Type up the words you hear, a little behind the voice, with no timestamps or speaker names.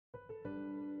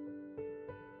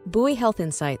Buoy Health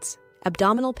Insights,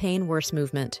 Abdominal Pain Worse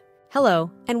Movement.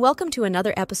 Hello, and welcome to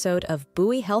another episode of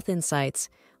Buoy Health Insights,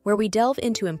 where we delve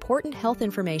into important health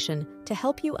information to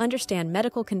help you understand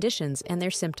medical conditions and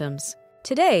their symptoms.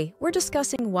 Today, we're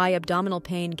discussing why abdominal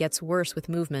pain gets worse with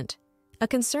movement, a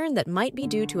concern that might be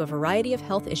due to a variety of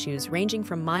health issues ranging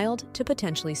from mild to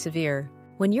potentially severe.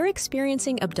 When you're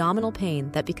experiencing abdominal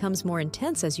pain that becomes more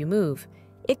intense as you move,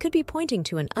 it could be pointing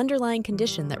to an underlying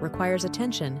condition that requires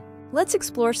attention. Let's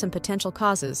explore some potential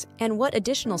causes and what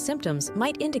additional symptoms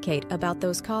might indicate about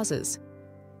those causes.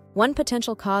 One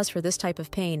potential cause for this type of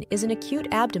pain is an acute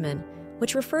abdomen,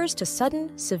 which refers to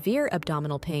sudden, severe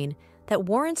abdominal pain that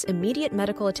warrants immediate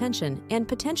medical attention and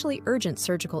potentially urgent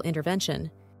surgical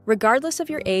intervention. Regardless of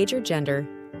your age or gender,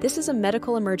 this is a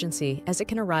medical emergency as it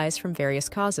can arise from various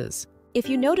causes. If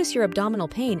you notice your abdominal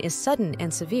pain is sudden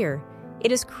and severe,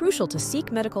 it is crucial to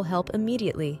seek medical help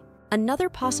immediately. Another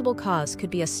possible cause could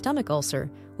be a stomach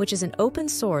ulcer, which is an open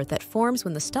sore that forms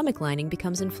when the stomach lining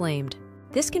becomes inflamed.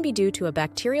 This can be due to a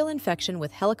bacterial infection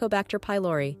with Helicobacter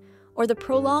pylori or the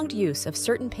prolonged use of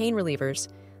certain pain relievers,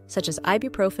 such as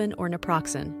ibuprofen or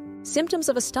naproxen. Symptoms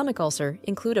of a stomach ulcer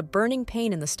include a burning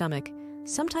pain in the stomach,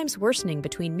 sometimes worsening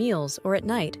between meals or at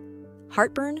night,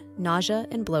 heartburn, nausea,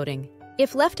 and bloating.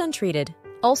 If left untreated,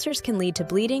 ulcers can lead to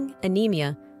bleeding,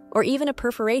 anemia, or even a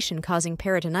perforation causing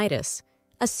peritonitis,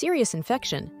 a serious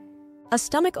infection. A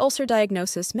stomach ulcer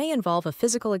diagnosis may involve a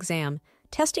physical exam,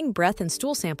 testing breath and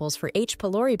stool samples for H.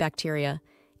 pylori bacteria,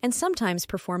 and sometimes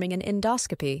performing an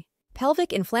endoscopy.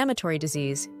 Pelvic inflammatory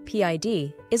disease,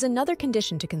 PID, is another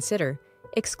condition to consider,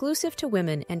 exclusive to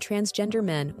women and transgender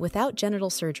men without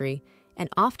genital surgery, and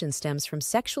often stems from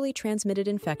sexually transmitted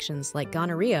infections like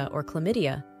gonorrhea or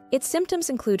chlamydia. Its symptoms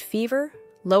include fever,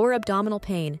 lower abdominal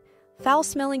pain,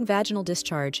 foul-smelling vaginal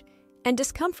discharge, and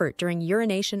discomfort during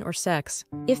urination or sex.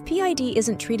 If PID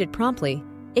isn't treated promptly,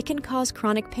 it can cause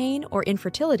chronic pain or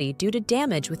infertility due to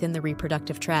damage within the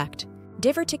reproductive tract.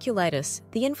 Diverticulitis,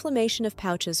 the inflammation of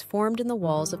pouches formed in the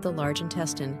walls of the large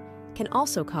intestine, can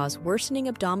also cause worsening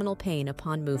abdominal pain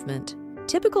upon movement.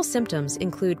 Typical symptoms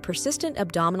include persistent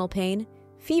abdominal pain,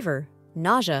 fever,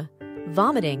 nausea,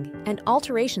 vomiting, and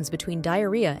alterations between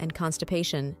diarrhea and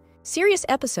constipation. Serious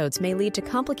episodes may lead to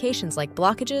complications like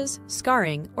blockages,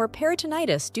 scarring, or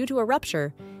peritonitis due to a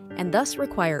rupture, and thus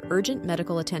require urgent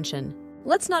medical attention.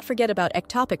 Let's not forget about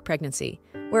ectopic pregnancy,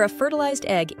 where a fertilized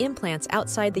egg implants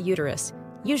outside the uterus,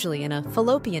 usually in a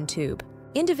fallopian tube.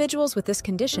 Individuals with this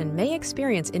condition may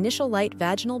experience initial light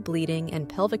vaginal bleeding and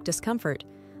pelvic discomfort,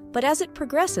 but as it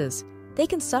progresses, they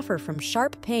can suffer from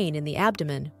sharp pain in the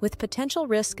abdomen with potential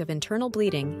risk of internal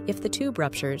bleeding if the tube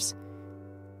ruptures.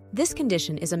 This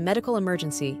condition is a medical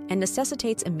emergency and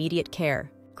necessitates immediate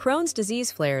care. Crohn's disease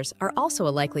flares are also a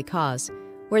likely cause,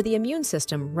 where the immune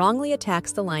system wrongly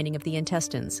attacks the lining of the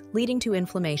intestines, leading to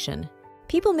inflammation.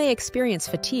 People may experience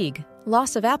fatigue,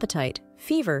 loss of appetite,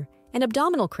 fever, and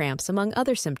abdominal cramps, among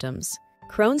other symptoms.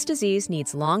 Crohn's disease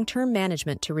needs long-term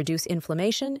management to reduce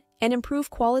inflammation and improve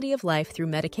quality of life through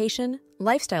medication,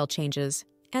 lifestyle changes,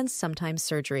 and sometimes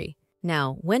surgery.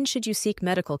 Now, when should you seek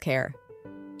medical care?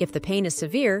 If the pain is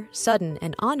severe, sudden,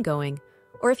 and ongoing,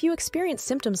 or if you experience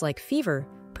symptoms like fever,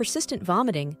 persistent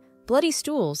vomiting, bloody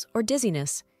stools, or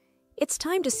dizziness, it's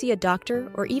time to see a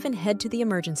doctor or even head to the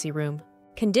emergency room.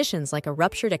 Conditions like a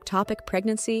ruptured ectopic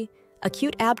pregnancy,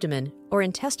 acute abdomen, or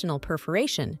intestinal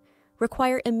perforation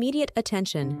require immediate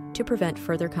attention to prevent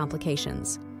further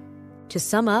complications. To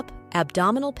sum up,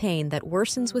 abdominal pain that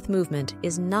worsens with movement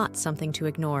is not something to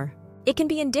ignore. It can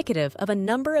be indicative of a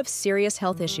number of serious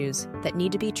health issues that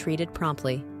need to be treated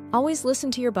promptly. Always listen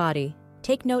to your body,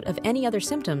 take note of any other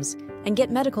symptoms, and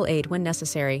get medical aid when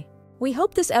necessary. We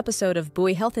hope this episode of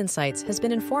Buoy Health Insights has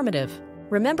been informative.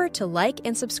 Remember to like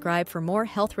and subscribe for more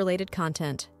health-related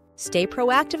content. Stay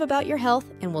proactive about your health,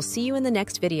 and we'll see you in the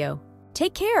next video.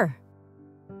 Take care!